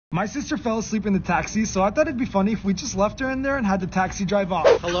My sister fell asleep in the taxi, so I thought it'd be funny if we just left her in there and had the taxi drive off.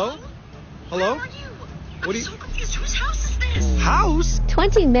 Hello? Hello? Where are you? What I'm so confused. Whose house is this? House?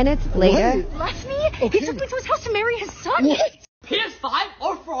 20 minutes later. What? Left me? Okay. He took me to his house to marry his son. What? PS5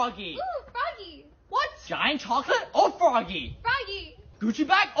 or Froggy? Ooh, Froggy. What? Giant chocolate or Froggy? Froggy. Gucci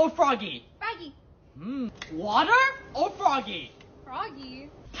bag or Froggy? Froggy. Water or Froggy? Froggy.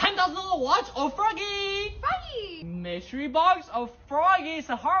 $10,000 watch or Froggy? Froggy. Mystery box or Froggy? It's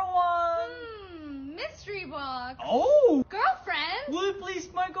a hard one. Mystery box. Oh! Girlfriend. Will you please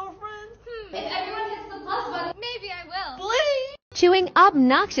my girlfriend? If everyone hits the plus button, maybe I will. Please! Chewing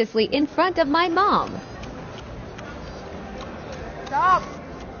obnoxiously in front of my mom. Stop!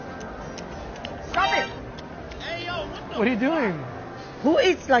 Stop it! Hey, yo, What are you doing? Who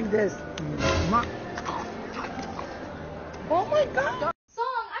eats like this? Ma- Oh my god.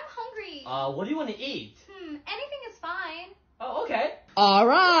 Song, I'm hungry. what do you want to eat? Anything is fine. Oh, okay.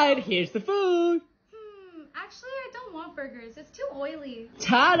 Alright, here's the food. Actually, I don't want burgers. It's too oily.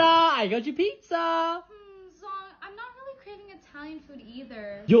 Ta-da! I got you pizza! Song, I'm not really craving Italian food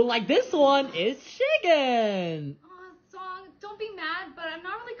either. You'll like this one. It's chicken. Song, don't be mad, but I'm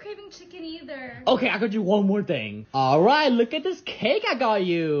not really craving chicken either. Okay, I got you one more thing. Alright, look at this cake I got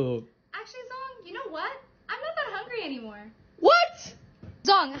you. Actually, Zong, you know what? I'm not that hungry anymore. What?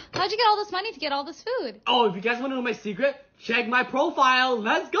 Zong, how'd you get all this money to get all this food? Oh, if you guys want to know my secret, check my profile.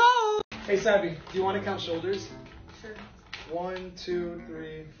 Let's go! Hey, Savvy, do you want to count shoulders? Sure. 1, 2,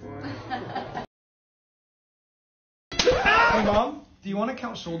 3, 4. Hey, Mom, do you want to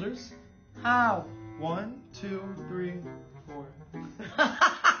count shoulders? How? 1, 2, 3, 4.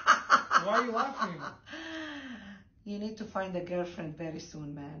 Why are you laughing? You need to find a girlfriend very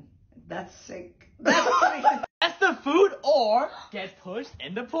soon, man. That's sick. That's the food or get pushed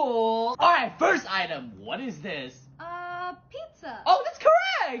in the pool. Alright, first item. What is this? Pizza. Oh, that's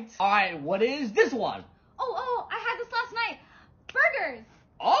correct! Alright, what is this one? Oh, I had this last night. Burgers.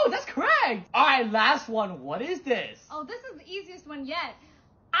 Oh, that's correct! Alright, last one. What is this? Oh, this is the easiest one yet.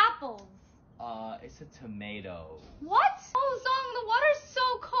 Apples. It's a tomato. What? Oh, Zong, the water's so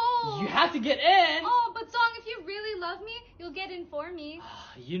cold. You have to get in! Oh, but Zong, if you really love me, you'll get in for me.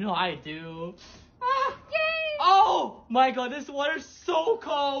 You know I do. Yay! Oh my god, this water's so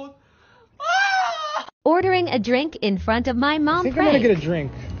cold! Ah! Ordering a drink in front of my I mom think I'm going to prank. get a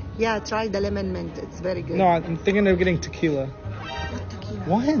drink. Yeah, try the lemon mint. It's very good. No, I'm thinking of getting tequila. What tequila?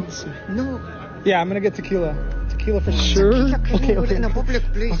 What? No. Yeah, I'm going to get tequila. Tequila for sure? Okay. In a public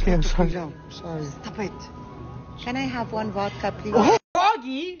place. Okay, I'm with sorry. tequila. Sorry. Stop it. Can I have one vodka, please?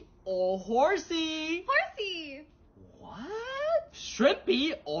 Froggy or horsey? Horsey. What?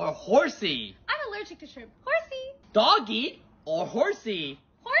 Shrimpy or horsey? I'm allergic to shrimp. Horsey. Doggy or horsey?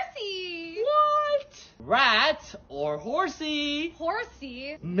 Horsey. What? Rat or horsey?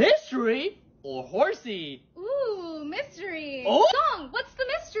 Horsey. Mystery or horsey? Ooh, mystery. Oh. Zong, what's the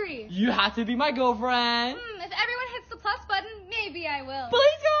mystery? You have to be my girlfriend. If everyone hits the plus button, maybe I will.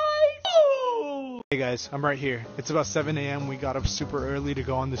 Please, guys! Ooh. Hey guys, I'm right here. It's about 7 a.m. We got up super early to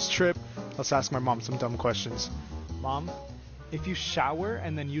go on this trip. Let's ask my mom some dumb questions. Mom, if you shower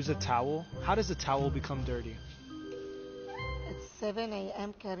and then use a towel, how does a towel become dirty? It's 7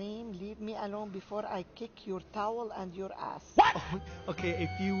 a.m., Kareem. Leave me alone before I kick your towel and your ass. Oh, okay, if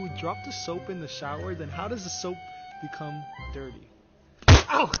you drop the soap in the shower, then how does the soap become dirty?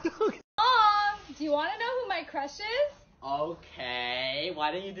 Ow! Mom, do you want to know who my crush is? Okay,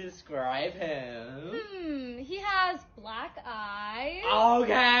 why don't you describe him? He has black eyes.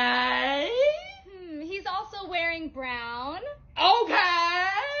 Okay. He's also wearing brown. Okay.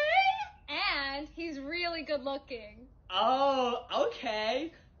 And he's really good looking. Oh,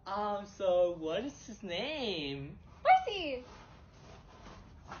 okay. So what is his name? Horsey.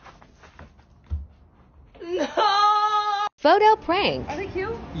 No! Photo prank. Are they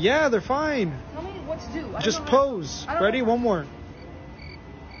cute? Yeah, they're fine. Tell me what to do. Just pose. I don't Ready? know. One more.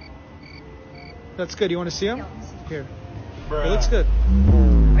 That's good. You want to see him? Yeah, let me see. Here. It looks good.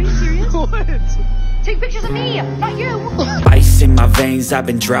 Are you serious? What? Take pictures of me, not you. Ice in my veins, I've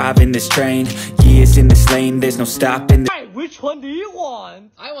been driving this train. Years in this lane, there's no stopping. Alright, which one do you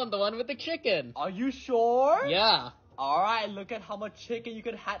want? I want the one with the chicken. Are you sure? Yeah. Alright, look at how much chicken you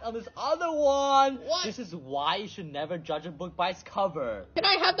could have on this other one. What? This is why you should never judge a book by its cover. Can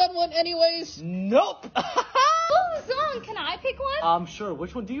I have that one anyways? Nope. Oh, Zong, can I pick one? Sure.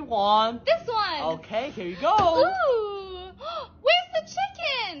 Which one do you want? This one. Okay, here you go. Ooh. Where's the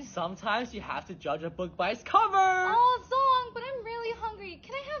chicken? Sometimes you have to judge a book by its cover. Oh, Zong, but I'm really hungry.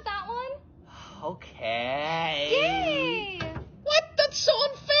 Can I have that one? Okay. Yay! What? That's so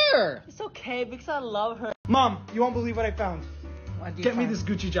unfair. It's okay because I love her. Mom, you won't believe what I found. What do you Get me find? this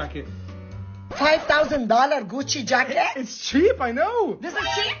Gucci jacket. $5,000 Gucci jacket? It's cheap, I know. This is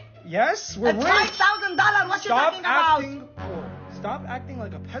cheap? Yes, we're rich. $5,000, what you talking about? Stop acting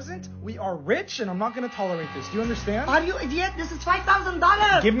like a peasant. We are rich, and I'm not gonna tolerate this. Do you understand? Are you idiot? This is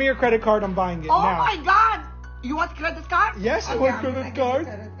 $5,000. Give me your credit card. I'm buying it Oh now. my God! You want credit card? Yes, I Okay, want I'm credit gonna give you card.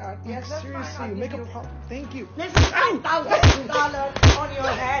 credit card. Yes, that's fine. Seriously, I'll make give a you- profit. Thank you. This is $5,000 on your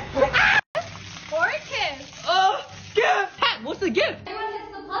head. Or a kiss. Gift! Pat, what's the gift? Everyone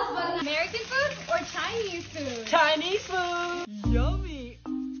hits the plus button. American food or Chinese food? Chinese food. Yummy.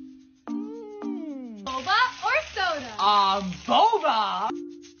 Boba or soda? Boba.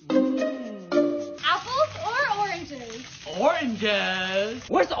 Apples or oranges? Oranges.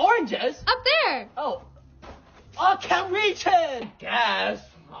 Where's the oranges? Up there. Oh. I can't reach it. Guess.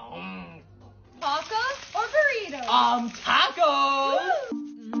 Tacos or burritos? Tacos.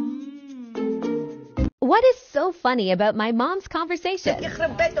 What is so funny about my mom's conversation?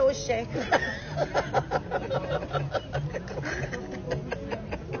 يخرب بيت وشك.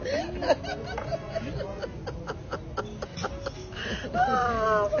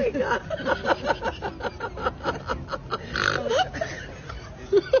 Oh my God.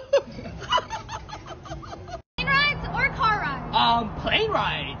 Plane rides or car rides? Plane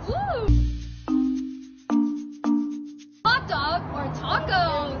rides. Woo! Hot dog or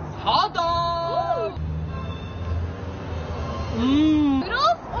tacos? Hot dog.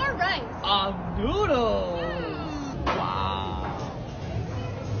 Noodles or rice? Noodles. Hmm. Wow.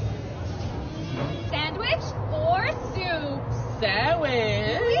 Sandwich or soup?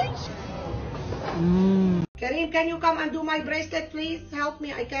 Sandwich. Kareem, can you come and do my bracelet, please? Help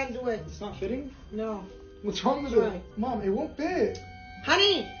me, I can't do it. It's not fitting? No. What's wrong with Try. it? Mom, it won't fit.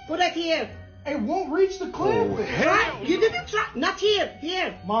 Honey, put it here. It won't reach the clip. Try. You didn't try. Not here.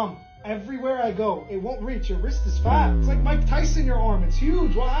 Here. Mom, everywhere I go, it won't reach. Your wrist is fat. It's like Mike Tyson, your arm. It's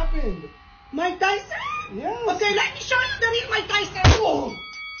huge. What happened? Mike Tyson? Yes. Okay, let me show you the real Mike Tyson. Oh.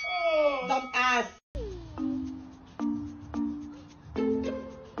 Dumb ass.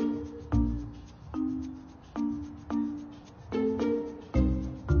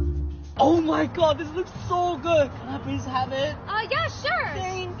 Oh my God, this looks so good. Can I please have it? Yeah, sure.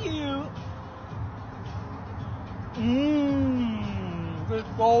 Thank you. It's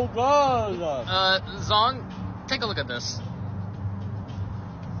so good. Zong, take a look at this.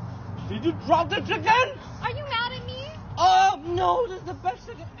 Did you drop the chicken? Are you mad at me? Oh no, this is the best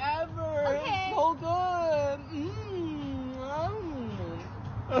chicken ever. Okay. It's so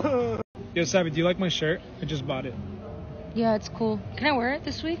good. Yo, Sabi, do you like my shirt? I just bought it. Yeah, it's cool. Can I wear it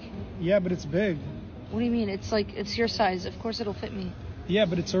this week? Yeah, but it's big. What do you mean? It's your size. Of course it'll fit me. Yeah,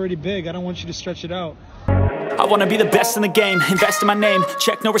 but it's already big. I don't want you to stretch it out. I wanna be the best in the game, invest in my name.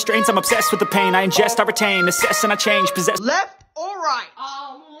 Check no restraints, I'm obsessed with the pain. I ingest, I retain, assess and I change. Possess. Left or right?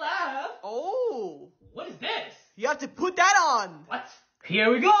 Left. Oh. What is this? You have to put that on. What?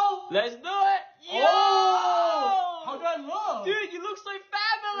 Here we go. Let's do it. Yo! Oh! How do I look? Dude, you look so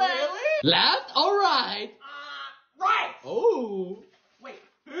fabulous. Really? Left or right? Right. Oh. Wait.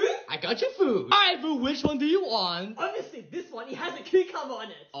 I got your food. Alright, boo, which one do you want? Obviously, this one, it has a cucumber on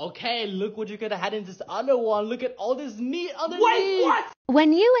it. Okay, look what you could have had in this other one. Look at all this meat underneath. Wait, what?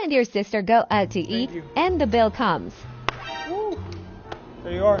 When you and your sister go out to eat you. and the bill comes, Woo.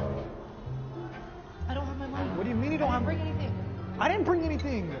 There you are. I don't have my money. What do you mean you don't have? Bring anything. I didn't bring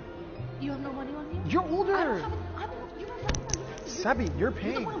anything. You have no money on you? You're older. I don't have it. You have money. Sabi, you're You're the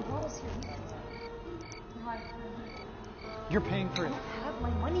paying. one who brought us here. Why? You're paying for I it. don't have my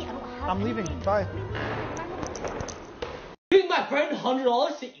money. I don't have I'm leaving. anything. Bye. Giving my friend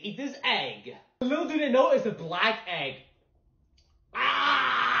 $100 to eat this egg. Little do they know it's a black egg.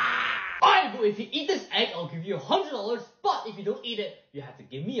 Alright, but if you eat this egg, I'll give you $100. But if you don't eat it, you have to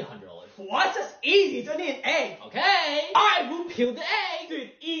give me $100. What? That's easy. It's only an egg. Okay. Alright, we'll peel the egg.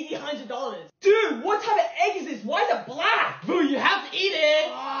 Dude, easy $100. Dude, what type of egg is this? Why is it black? Boo, you have to eat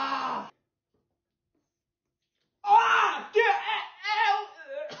it.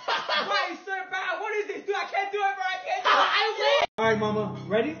 Why is so bad? What is this? Dude, I can't do it, bro. I can't do it. I win. Alright, Mama.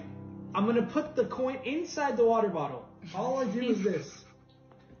 Ready? I'm gonna put the coin inside the water bottle. All I do is this.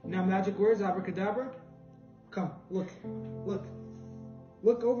 Now magic words, abracadabra. Come, look. Look.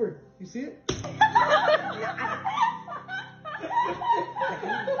 Look over. You see it?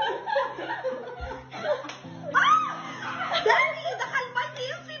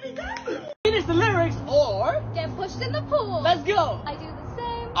 Finish the lyrics or Get pushed in the pool. let's go. I do the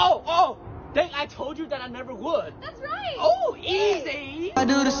same. Oh. Dang, I told you that I never would. That's right. Oh, easy. I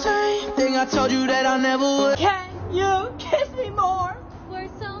do the same thing I told you that I never would. Can you kiss me more? We're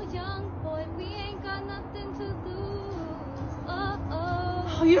so young, boy. We ain't got nothing to lose.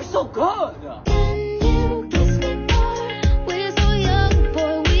 Oh, you're so good.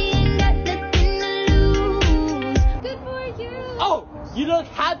 Oh, you look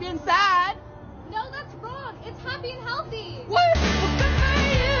happy and sad. No, that's wrong. It's happy and healthy. What?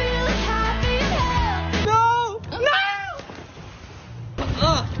 No!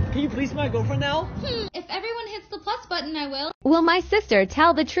 No! Can you please be my girlfriend now? If everyone hits the plus button, I will. Will my sister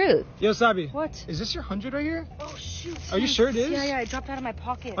tell the truth? Yo, Sabi. What? Is this your 100 right here? Oh, shoot. Are you sure it is? Yeah, I dropped out of my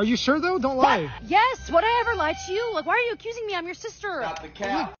pocket. Are you sure though? Don't lie. Yes, would I ever lie to you? Like, why are you accusing me? I'm your sister. Stop the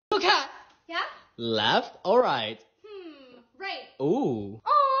cat. Look at. Yeah? Left or right? Right. Ooh.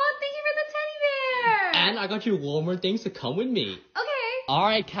 Aw, thank you for the teddy bear. And I got you warmer things to come with me. Okay.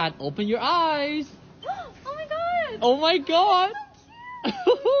 Alright, cat, open your eyes. Oh my god. Oh my god. Hey,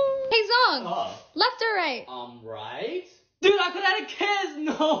 Zong. Left or right? Right? Dude, I could have a kiss.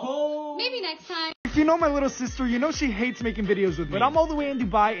 No. Maybe next time. If you know my little sister, you know she hates making videos with me. But I'm all the way in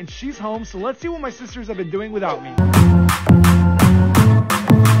Dubai and she's home, so let's see what my sisters have been doing without me.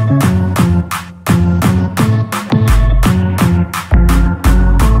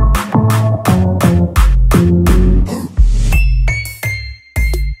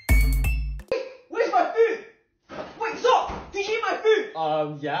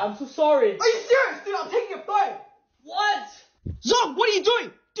 Yeah, I'm so sorry. Are you serious? Dude, I'm taking a bite. What? Zong, what are you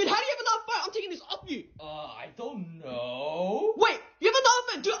doing? Dude, how do you have another bite? I'm taking this off you. I don't know. Wait, you have another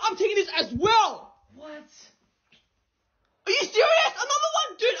bite? Dude, I'm taking this as well. What? Are you serious? Another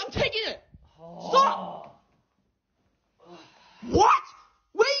one? Dude, I'm taking it. Stop. What?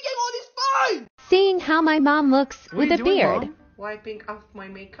 Where are you getting all this fine? Seeing how my mom looks with a beard. Mom? Wiping off my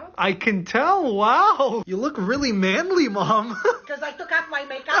makeup? I can tell. Wow. You look really manly, Mom. Because I took off my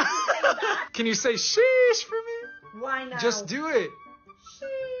makeup. You say that? Can you say sheesh for me? Why not? Just do it.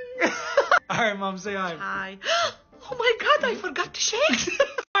 Sheesh. Alright, Mom, say hi. Hi. Oh my god, I forgot to shake.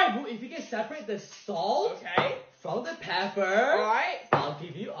 Alright, if you can separate the salt from the pepper, alright, I'll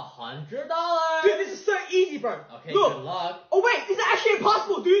give you $100. Dude, this is so easy, bro. Okay, Look. good luck. Oh wait, this is actually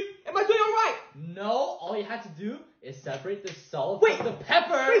impossible, dude. Am I doing alright? No, all you have to do is separate the salt Wait. from the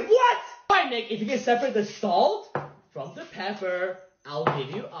pepper. Wait, what? Alright, Nick, if you can separate the salt from the pepper, I'll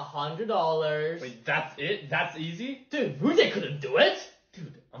give you $100. Wait, that's it? That's easy? Dude, Vujay couldn't do it.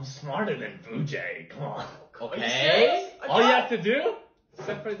 Dude, I'm smarter than Vujay. Come on. Okay. All you have to do?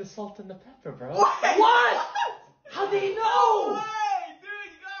 Separate the salt and the pepper, bro. What? How did he know?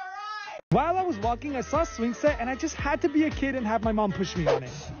 While I was walking, I saw a swing set and I just had to be a kid and have my mom push me on it.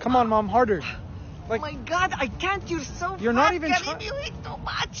 Come on, Mom, harder. Like, oh my god, I can't. You're so You're fat, not even Karim, trying. You eat too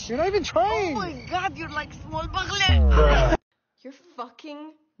much. You're not even trying. Oh my god, you're like small bagle. You're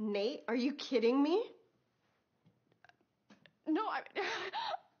fucking Nate? Are you kidding me? No,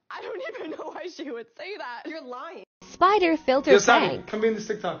 I don't even know why she would say that. You're lying. Spider filter Yo, Sabi, tank. come be in this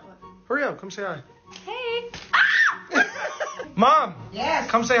TikTok. Hurry up, come say hi. Hey. Mom. Yes.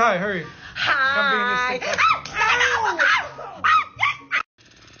 Come say hi, hurry. Hi. Come be in this TikTok.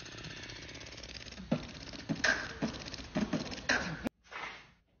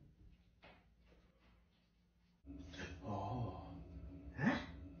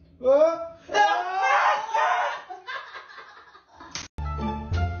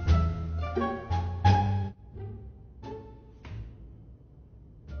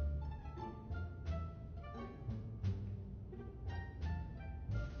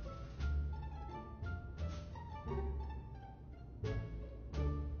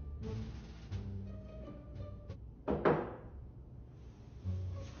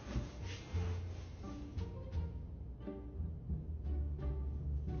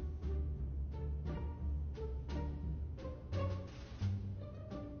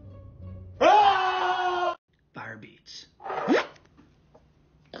 Fire beats.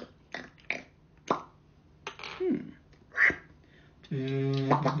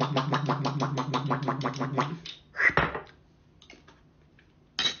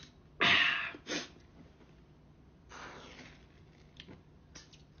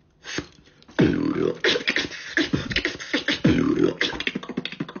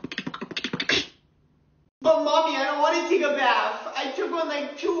 But mommy, I don't want to take a bath. I took one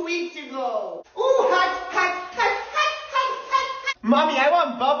like 2 weeks ago. Ooh, hot, hot, hot, hot, hot, hot, hot. Mommy, I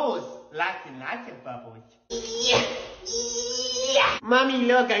want bubbles. Lots and lots of bubbles. Yeah, yeah. Mommy,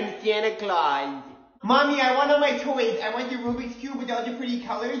 look, I'm Santa Claus. Mommy, I want all my toys. I want the Rubik's Cube with all the pretty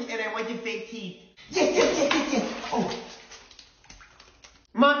colors, and I want the fake teeth. Yes, yes, yes, yes, yes. Oh.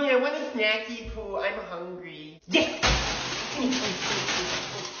 Mommy, I want a snacky poo. I'm hungry. Yes.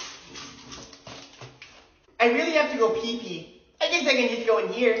 I really have to go pee-pee. I guess I can just go in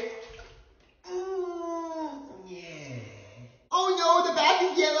here. Yeah. Oh no, the bath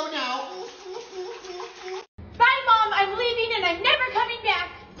is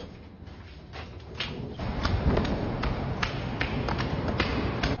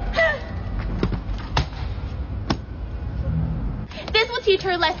this will teach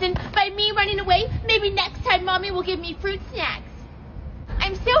her a lesson. By me running away, maybe next time Mommy will give me fruit snacks.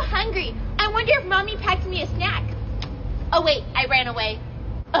 I'm so hungry. I wonder if Mommy packed me a snack. Oh wait, I ran away.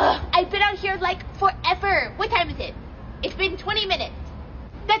 Ugh, I've been out here like forever. What time is it? It's been 20 minutes.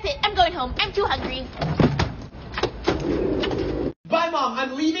 That's it, I'm going home. I'm too hungry. Bye, Mom.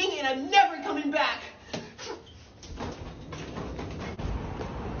 I'm leaving and I'm never coming back.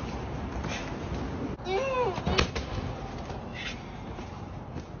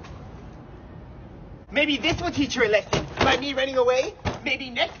 Maybe this will teach her a lesson. By me running away, maybe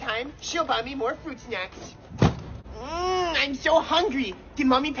next time she'll buy me more fruit snacks. I'm so hungry. Can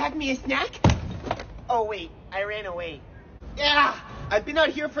Mommy pack me a snack? Oh, wait. I ran away. Yeah, I've been out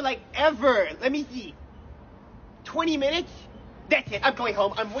here for like ever. Let me see. 20 minutes? That's it. I'm going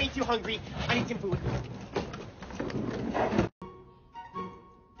home. I'm way too hungry. I need some food.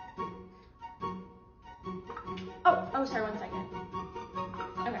 Oh, sorry, 1 second.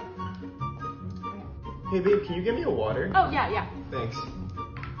 Okay. Hey, babe, can you get me a water? Oh, yeah. Thanks.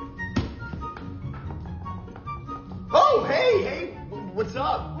 Oh, hey, what's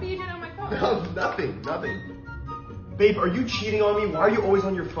up? What are you doing on my phone? No, nothing. Babe, are you cheating on me? Why are you always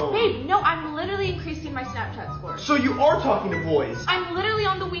on your phone? Babe, no, I'm literally increasing my Snapchat score. So you are talking to boys? I'm literally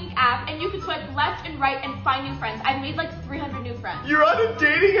on the Wink app, and you can swipe left and right and find new friends. I've made like 300 new friends. You're on a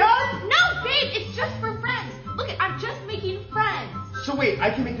dating app? No, babe, it's just for friends. Look, I'm just making friends. So wait, I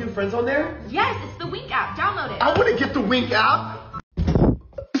can make new friends on there? Yes, it's the Wink app. Download it. I want to get the Wink app.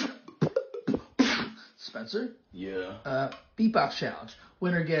 Spencer? Yeah. Beatbox challenge.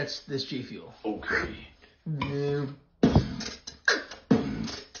 Winner gets this G Fuel. Okay. No.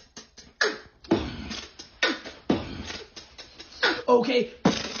 Okay.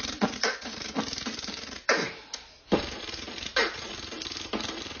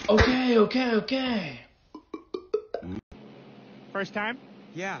 Okay. First time?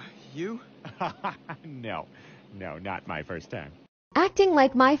 Yeah, you? No, not my first time. Acting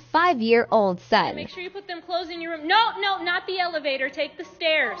like my 5-year-old son. Make sure you put them clothes in your room. No, not the elevator. Take the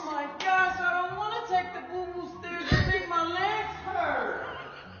stairs. Oh my gosh, I don't want to take the boo-boo stairs. It make my legs hurt.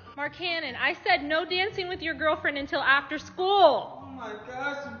 Mark Hannon, I said no dancing with your girlfriend until after school. Oh my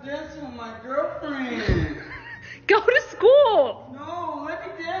gosh, I'm dancing with my girlfriend. Go to school. No, let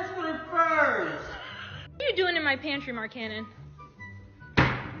me dance with her first. What are you doing in my pantry, Mark Hannon?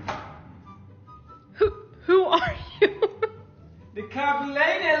 Who are you? The copy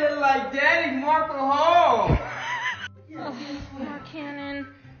lady that look like Daddy Marco Hall. Mark Hannon,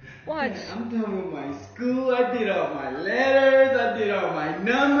 what? Yeah, I'm done with my school. I did all my letters. I did all my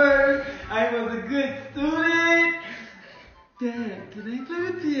numbers. I was a good student. Dad, can I play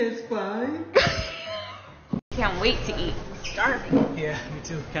with PS5? Can't wait to eat. Starving. Yeah, me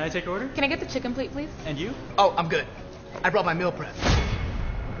too. Can I take your order? Can I get the chicken plate, please? And you? Oh, I'm good. I brought my meal prep.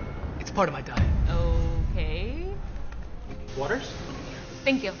 It's part of my diet. Okay. Waters?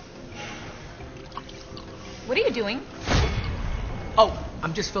 Thank you. What are you doing? Oh,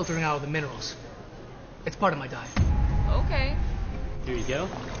 I'm just filtering out all the minerals. It's part of my diet. Okay. Here you go.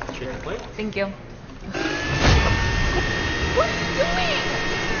 Chicken plate. Thank you. What are you doing?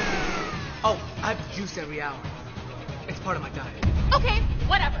 Oh, I have juice every hour. It's part of my diet. Okay,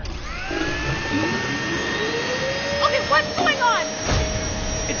 whatever. Okay, what's going on?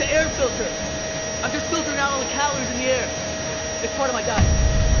 It's an air filter. I'm just filtering out all the calories in the air. It's part of my diet.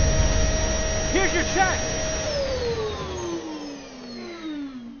 Here's your check.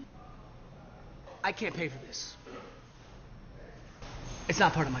 I can't pay for this. It's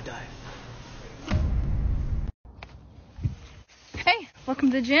not part of my diet. Hey,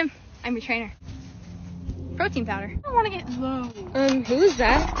 welcome to the gym. I'm your trainer. Protein powder. I want to get low. Who's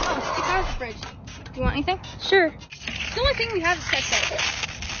that? Oh, it's out of the fridge. Do you want anything? Sure. The only thing we have is ketchup.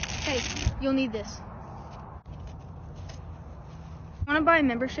 Hey, you'll need this. Want to buy a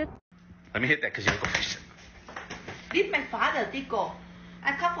membership? Let me hit that because you're going to fish. This is my father, Tico.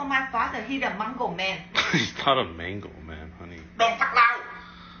 I come from my father. He's a mango man. He's not a mango man, honey. Don't fuck loud.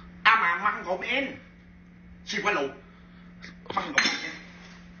 I'm a mango man. She went out.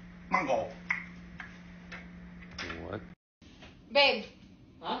 Mango. What? Babe.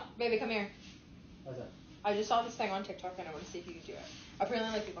 Huh? Baby, come here. What's that? I just saw this thing on TikTok and I want to see if you can do it.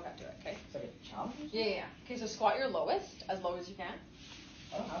 Apparently, like, people can do it, okay? It's like a challenge? Yeah. Okay, so squat your lowest, as low as you can.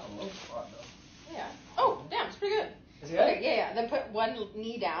 I don't have a low squat, though. Yeah. Oh, damn, it's pretty good. Is it good? Okay, yeah. Then put one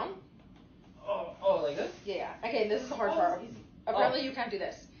knee down. Oh, like this? Yeah. Okay, this is the hard part. Easy. Apparently, you can't do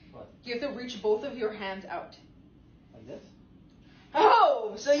this. What? You have to reach both of your hands out. Like this?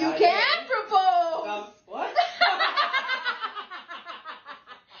 Oh, so you can propose! What?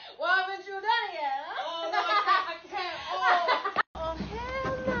 Well, haven't you done it yet? Huh? Oh, no, I can't. Oh.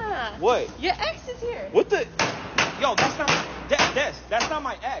 What? Your ex is here. What the? Yo, that's not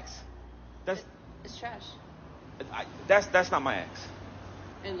my ex. It's trash. That's not my ex.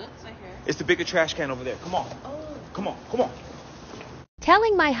 It looks like her. It's the bigger trash can over there. Come on. Oh. Come on.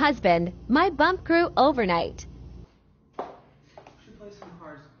 Telling my husband my bump grew overnight. Should play some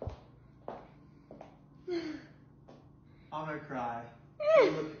cards. I'm gonna cry.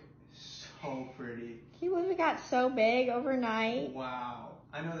 You look so pretty. He would have got so big overnight. Wow.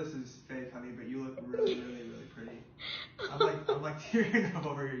 I know this is fake, honey, but you look really, really, really pretty. I'm like tearing up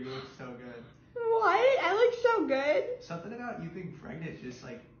over here. You look so good. What? I look so good. Something about you being pregnant just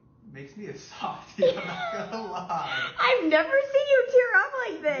like makes me a softie. I'm not gonna lie. I've never seen you tear up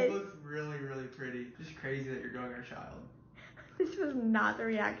like this. You look really, really pretty. Just crazy that you're growing our child. This was not the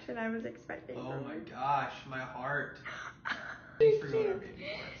reaction I was expecting. Oh my gosh, my heart. Thanks for going our baby for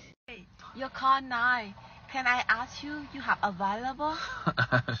us. Hey, you call 9. Can I ask you have available?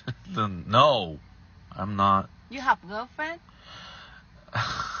 No, I'm not. You have girlfriend?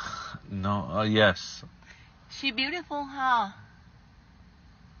 No, yes. She beautiful, huh?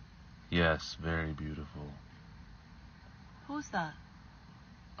 Yes, very beautiful. Who's that?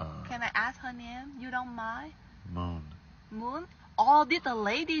 Can I ask her name? You don't mind? Moon. Moon? Oh, did the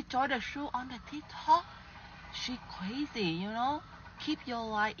lady join the show on the TikTok? She crazy, you know? Keep your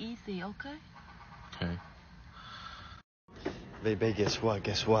life easy, okay? Okay. Babe, guess what?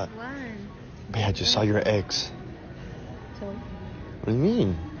 What? Babe, I just saw your ex. So? What do you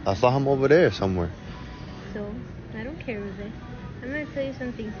mean? I saw him over there somewhere. So? I don't care, Jose. I'm going to tell you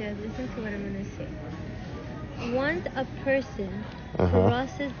something, Sarah. Listen to what I'm going to say. Once a person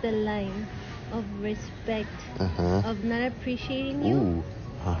crosses the line of respect, of not appreciating you,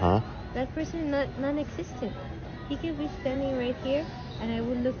 that person is non-existent. He could be standing right here, and I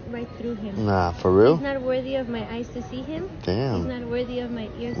would look right through him. Nah, for real? He's not worthy of my eyes to see him. Damn. He's not worthy of my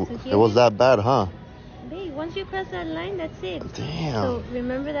ears to hear It was him. that bad, huh? Babe, once you cross that line, that's it. Damn. So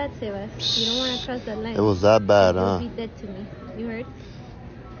remember that, Sebas. You don't want to cross that line. It was that bad, huh? You'll be dead to me. You heard?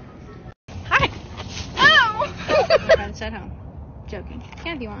 Hi. Oh! Friends at home. Joking.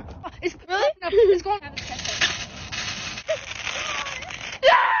 Can if you want. Oh, it's really? No, it's going to have a sketch.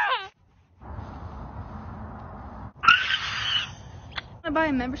 Want to buy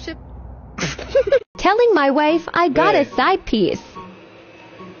a membership? Telling my wife I got a side piece.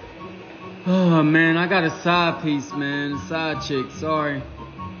 Oh man, I got a side piece, man. A side chick. Sorry.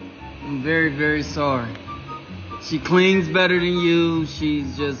 I'm very, very sorry. She cleans better than you.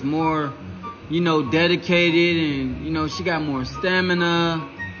 She's just more, dedicated, and, she got more stamina.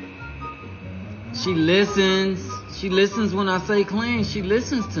 She listens. She listens when I say clean. She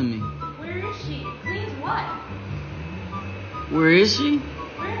listens to me. Where is she? Cleans what? Where is she?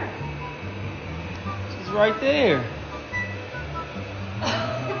 Where? She's right there.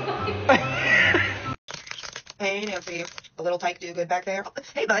 Hey, Nancy. The little tyke do good back there?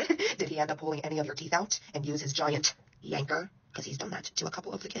 Hey, bud. Did he end up pulling any of your teeth out and use his giant yanker? Because he's done that to a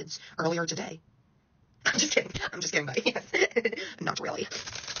couple of the kids earlier today. I'm just kidding, buddy. Yes. Not really.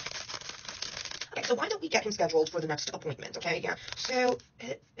 Okay, so why don't we get him scheduled for the next appointment, okay? Yeah. So,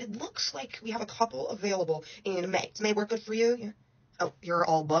 it looks like we have a couple available in May. Does May work good for you? Yeah. Oh, you're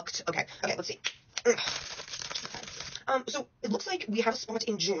all booked? Okay, let's see. So it looks like we have a spot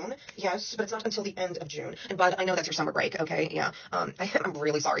in June, yes, but it's not until the end of June. And Bud, I know that's your summer break, okay? Yeah. I'm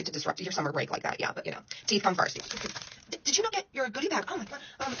really sorry to disrupt your summer break like that, yeah, but teeth come first. Did you not get your goodie bag? Oh my god.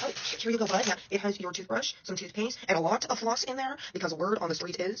 Here you go, Bud. Yeah, it has your toothbrush, some toothpaste, and a lot of floss in there because a word on the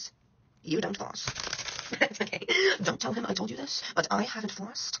street is you don't floss. Okay. Don't tell him I told you this, but I haven't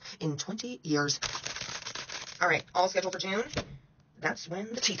flossed in 20 years. All right, all scheduled for June. That's when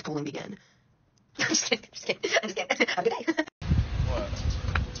the teeth pulling begin. I'm just kidding. Have a good day. What?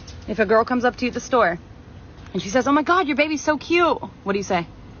 If a girl comes up to you at the store and she says, "Oh my god, your baby's so cute," what do you say?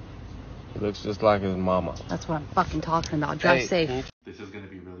 He looks just like his mama. That's what I'm fucking talking about. Drive safe. This is gonna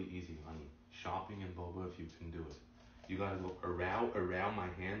be really easy, honey. Shopping in boba, if you can do it. You gotta go around my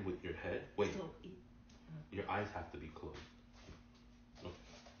hand with your head. Wait. Your eyes have to be closed.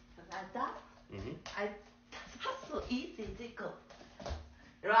 Like that? That's so easy, Zico.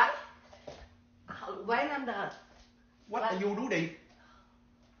 Right? Why not the... What are you doing?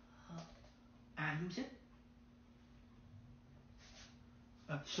 I'm just...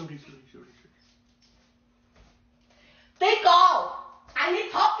 Sorry. Take off! I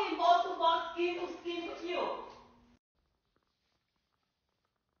need talking both to both, skin to skin with you.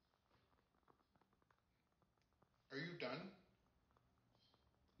 Are you done?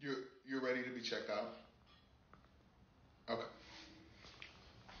 You're ready to be checked out? Okay.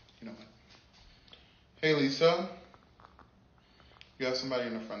 You know what? Hey, Lisa. You have somebody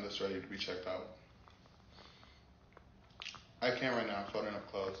in the front that's ready to be checked out. I can't right now. I'm folding up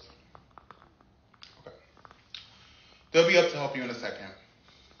clothes. Okay. They'll be up to help you in a second.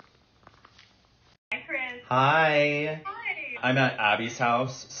 Hi, Chris. Hi. Hi. I'm at Abby's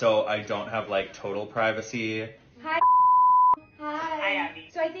house, so I don't have like total privacy. Hi. Hi, Abby.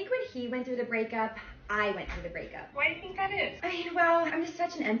 So I think when he went through the breakup, I went through the breakup. Why do you think that is? I mean, well, I'm just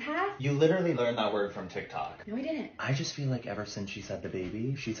such an empath. You literally learned that word from TikTok. No, I didn't. I just feel like ever since she's had the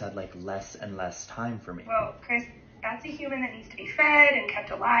baby, she's had like less and less time for me. Well, Chris, that's a human that needs to be fed and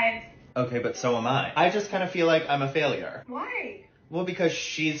kept alive. Okay, but so am I. I just kind of feel like I'm a failure. Why? Well, because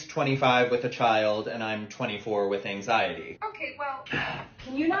she's 25 with a child and I'm 24 with anxiety. Okay, well...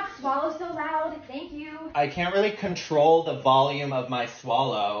 Can you not swallow so loud? Thank you. I can't really control the volume of my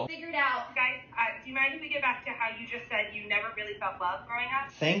swallow. Figured out. Guys, do you mind if we get back to how you just said you never really felt love growing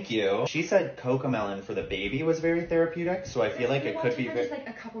up? Thank you. She said Cocomelon for the baby was very therapeutic, so I feel like it could be very... Just like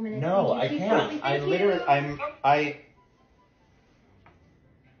a couple minutes. No, I can't. I literally,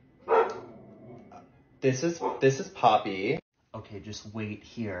 This is Poppy. Okay, just wait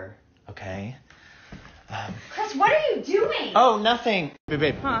here, okay? Chris, what are you doing? Oh, nothing.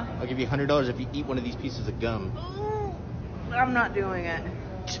 Babe, I'll give you $100 if you eat one of these pieces of gum. I'm not doing it.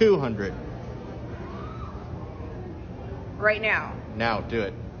 $200. Right now. Now, do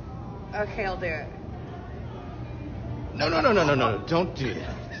it. Okay, I'll do it. No. Don't do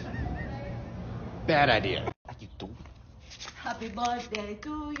that. Bad idea. Happy birthday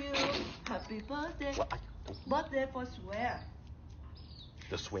to you. Happy birthday. Birthday for swear.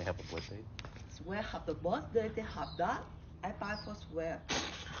 The swear have a birthday? Swear have the birthday, they have that. I buy for swear.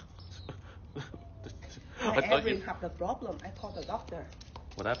 My Erin have the problem. I call the doctor.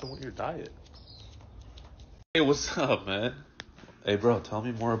 What happened with your diet? Hey, what's up, man? Hey, bro, tell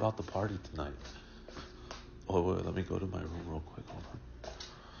me more about the party tonight. Oh, wait, let me go to my room real quick. Hold on.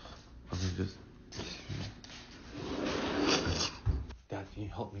 Let me just... Dad, can you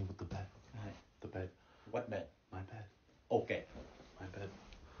help me with the bed? The bed. What bed? My bed. Okay. My bed.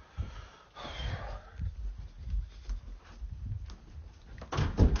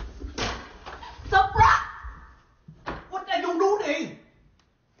 Surprise! What are you doing?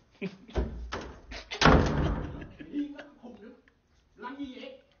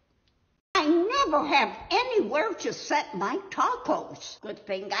 I never have anywhere to set my tacos. Good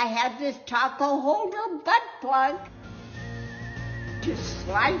thing I have this taco holder butt plug. Just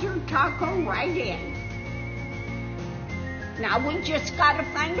slide your taco right in. Now we just gotta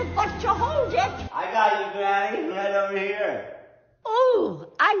find a butt to hold it. I got you, Granny. Right over here. Ooh,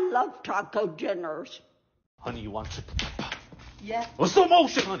 I love taco dinners. Honey, you want to... Yeah. Oh, slow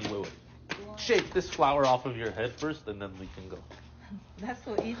motion, honey. Wait. Shake this flour off of your head first, and then we can go. That's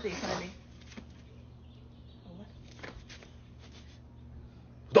so easy, honey.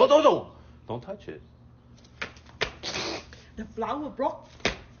 Don't touch it. The flower broke.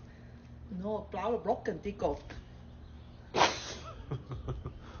 No, flower broken, Tico.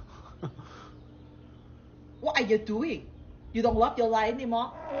 What are you doing? You don't love your life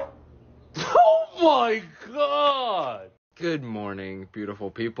anymore? Oh my god! Good morning,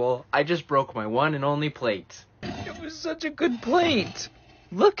 beautiful people. I just broke my one and only plate. It was such a good plate.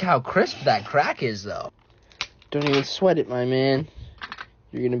 Look how crisp that crack is, though. Don't even sweat it, my man.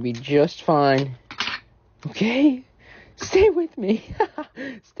 You're gonna be just fine. Okay? Stay with me.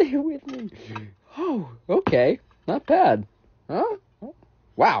 Stay with me. Oh, okay. Not bad. Huh?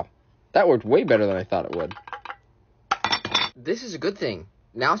 Wow. That worked way better than I thought it would. This is a good thing.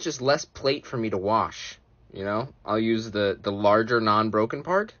 Now it's just less plate for me to wash. You know? I'll use the larger non-broken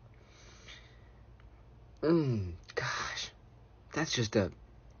part. Gosh. That's just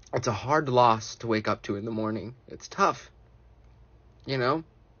it's a hard loss to wake up to in the morning. It's tough. You know?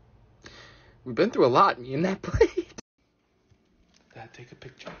 We've been through a lot, me and that plate. Dad, take a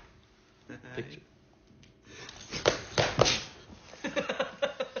picture. Picture.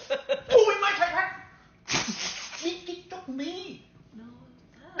 Oh, my God! It took me. No.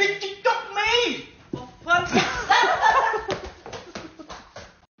 It took me. Oh, fuck.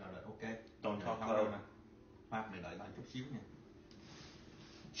 Okay. Don't talk loud. Bác này đợi lại chút xíu nha.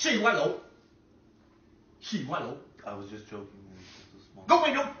 Xì qua lỗ. Xì qua lỗ. I was just joking. It was just a small... Go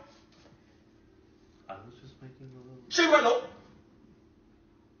away, no. I was just making a little... Xì qua lỗ.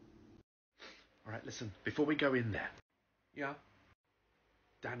 Alright, listen, before we go in there, yeah,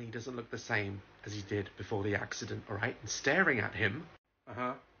 Danny doesn't look the same as he did before the accident, alright? And staring at him,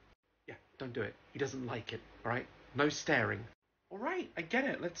 yeah, don't do it. He doesn't like it, alright? No staring. Alright, I get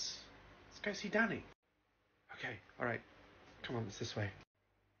it, let's go see Danny. Okay, alright, come on, it's this way.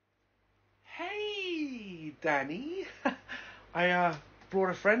 Hey, Danny. I brought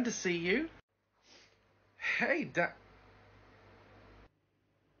a friend to see you. Hey,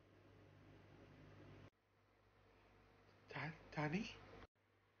 Danny?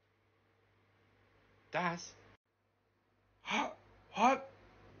 Daz? What?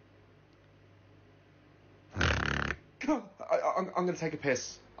 I'm gonna take a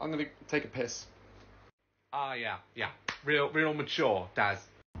piss. I'm gonna take a piss. Yeah. Real mature, Daz.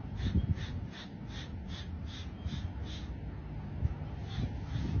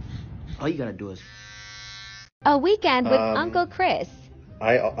 All you gotta do is... A weekend with Uncle Chris.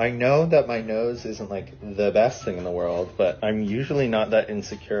 I know that my nose isn't like the best thing in the world, but I'm usually not that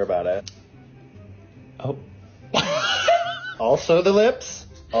insecure about it. Oh. Also the lips?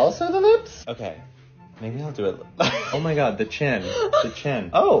 Okay. Maybe I'll do it. Oh my god, the chin. The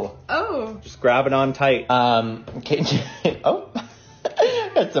chin. Oh. Just grab it on tight. Oh.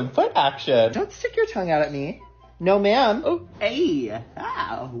 Got some foot action. Don't stick your tongue out at me. No, ma'am. Oh, hey.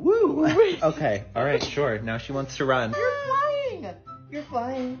 Ah, woo. Okay, alright, sure. Now she wants to run. You're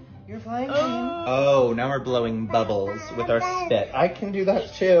flying. Queen. Oh, now we're blowing bubbles with our spit. I can do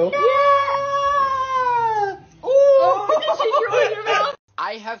that too.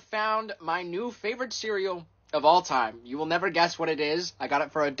 I have found my new favorite cereal of all time. You will never guess what it is. I got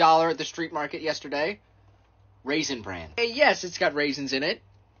it for $1 at the street market yesterday. Raisin Bran. Hey, yes, it's got raisins in it.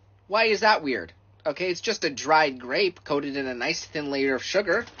 Why is that weird? Okay, it's just a dried grape coated in a nice thin layer of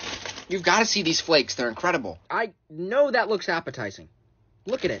sugar. You've got to see these flakes. They're incredible. I know that looks appetizing.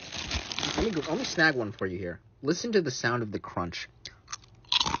 Look at it. Let me snag one for you here. Listen to the sound of the crunch.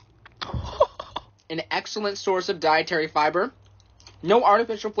 An excellent source of dietary fiber. No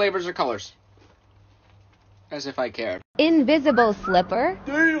artificial flavors or colors. As if I cared. Invisible slipper.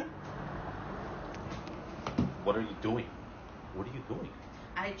 Damn! What are you doing?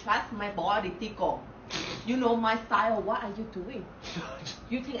 I trust my body, Tico. You know my style. What are you doing?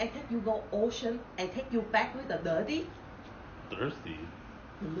 You think I take you go ocean and take you back with the dirty? Thirsty?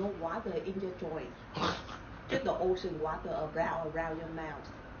 You know water in your joint. Just the ocean water around your mouth.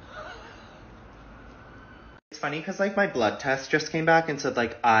 It's funny because like my blood test just came back and said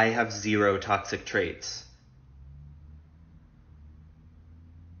like I have 0 toxic traits.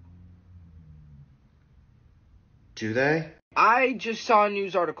 Do they? I just saw a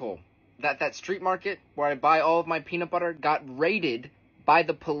news article that street market where I buy all of my peanut butter got raided by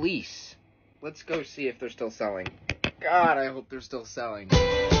the police. Let's go see if they're still selling. God, I hope they're still selling. Please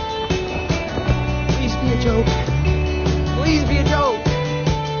be a joke. Please be a joke.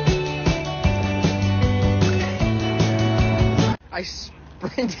 I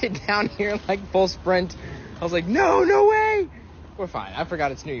sprinted down here like full sprint. I was like, no way. We're fine. I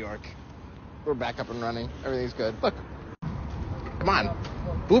forgot it's New York. We're back up and running. Everything's good. Look. Come on.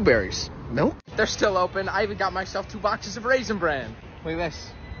 Blueberries. Milk? They're still open. I even got myself 2 boxes of Raisin Bran. Look at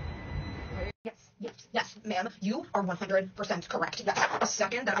this. Yes, ma'am, you are 100% correct. Yes, the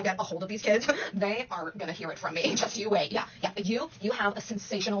second that I get a hold of these kids, they are gonna hear it from me. Just you wait. Yeah, you have a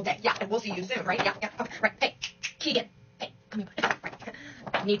sensational day. Yeah, and we'll see you soon, right? Yeah, okay, right. Hey, Keegan. Hey, come here, bud. Right.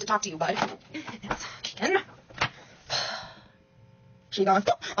 I need to talk to you, bud. Yes, Keegan. Keegan.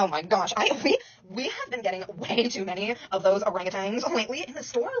 Oh my gosh, we have been getting way too many of those orangutans lately in the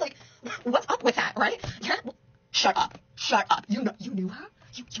store. Like, what's up with that, right? Yeah. Shut up. You knew her?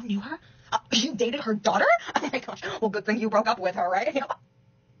 You knew her? You dated her daughter? Oh my gosh. Well, good thing you broke up with her, right?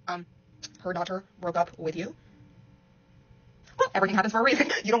 Her daughter broke up with you? Well, everything happens for a reason.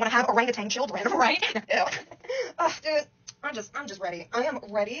 You don't want to have orangutan children, right? Dude, I'm just ready. I am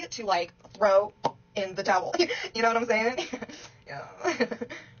ready to, like, throw in the towel. You know what I'm saying? Yeah.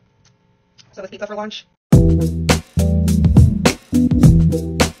 So, is pizza for lunch?